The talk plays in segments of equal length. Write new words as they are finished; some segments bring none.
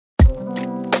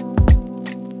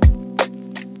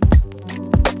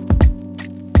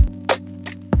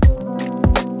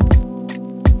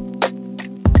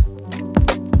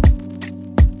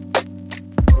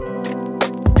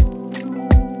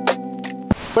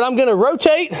but I'm gonna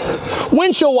rotate,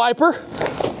 windshield wiper,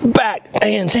 back,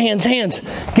 hands, hands, hands,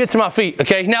 get to my feet,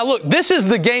 okay? Now look, this is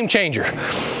the game changer.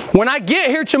 When I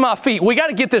get here to my feet, we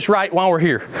gotta get this right while we're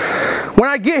here. When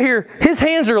I get here, his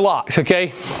hands are locked,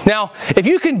 okay? Now, if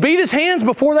you can beat his hands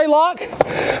before they lock,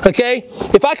 okay?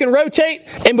 If I can rotate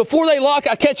and before they lock,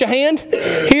 I catch a hand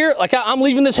here, like I'm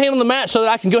leaving this hand on the mat so that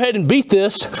I can go ahead and beat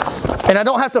this, and I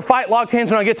don't have to fight locked hands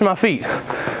when I get to my feet.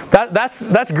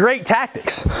 That's great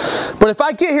tactics. But if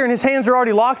I get here and his hands are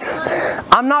already locked,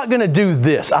 I'm not gonna do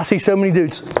this. I see so many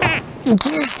dudes.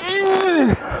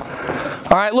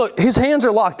 All right, look, his hands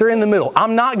are locked. They're in the middle.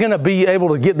 I'm not gonna be able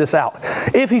to get this out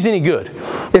if he's any good.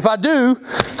 If I do,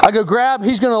 I go grab,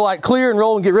 he's gonna like clear and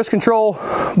roll and get wrist control,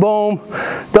 boom,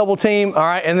 double team, all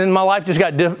right, and then my life just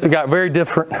got very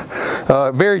different,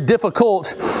 very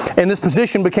difficult, and this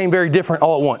position became very different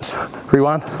all at once.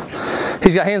 Rewind.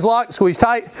 He's got hands locked, squeeze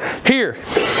tight. Here,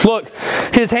 look,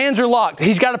 his hands are locked.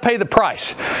 He's got to pay the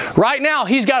price. Right now,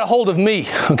 he's got a hold of me,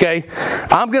 okay?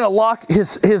 I'm going to lock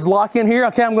his lock in here,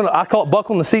 okay? I call it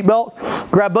buckling the seatbelt.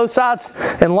 Grab both sides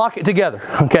and lock it together,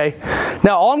 okay?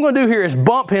 Now, all I'm going to do here is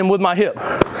bump him with my hip.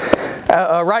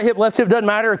 Right hip, left hip, doesn't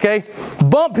matter, okay?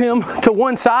 Bump him to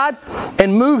one side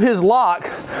and move his lock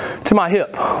to my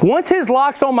hip. Once his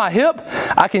lock's on my hip,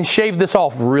 I can shave this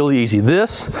off really easy.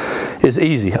 This is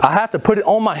easy. I have to put it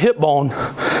on my hip bone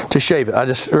to shave it. I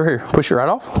just, right here, push it right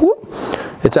off. Whoop,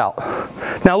 it's out.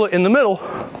 Now look, in the middle,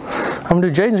 I'm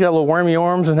gonna do, Jaden's got little wormy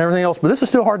arms and everything else, but this is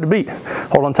still hard to beat.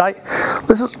 Hold on tight.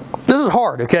 This is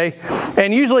hard, okay?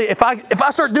 And usually if I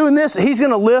start doing this, he's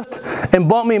gonna lift and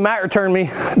bump me, mat return me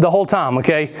the whole time,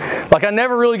 okay? Like I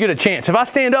never really get a chance. If I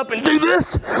stand up and do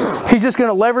this, he's just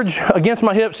gonna leverage against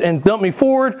my hips and dump me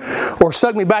forward or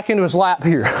suck me back into his lap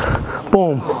here.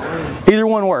 Boom. Either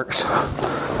one works.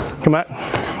 Come back.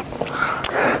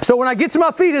 So when I get to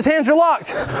my feet, his hands are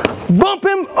locked. Bump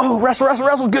him. Oh, wrestle, wrestle,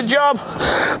 wrestle. Good job.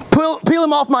 Peel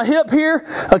him off my hip here.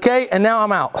 Okay, and now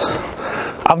I'm out.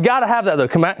 I've got to have that though.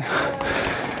 Come back.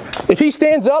 If he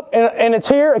stands up and it's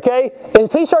here, okay, and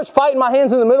if he starts fighting my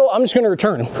hands in the middle, I'm just going to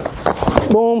return him.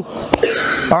 Boom.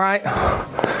 All right.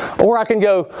 Or I can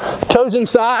go toes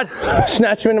inside,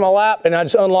 snatch him into my lap, and I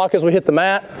just unlock as we hit the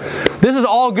mat. This is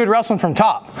all good wrestling from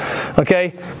top,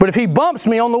 okay? But if he bumps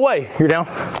me on the way, you're down.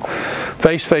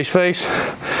 Face, face, face.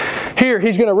 Here,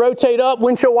 he's gonna rotate up,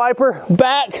 windshield wiper,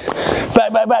 back,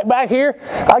 back, back, back, back here.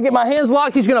 I get my hands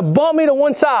locked, he's gonna bump me to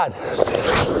one side.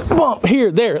 Bump, here,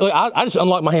 there. Look, I just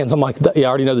unlock my hands. I'm like, yeah, I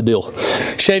already know the deal.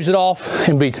 Shaves it off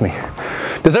and beats me.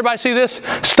 Does everybody see this?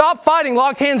 Stop fighting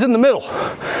locked hands in the middle.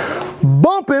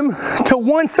 Bump him to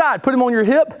one side, put him on your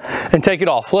hip, and take it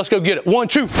off. Let's go get it. 1,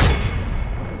 2.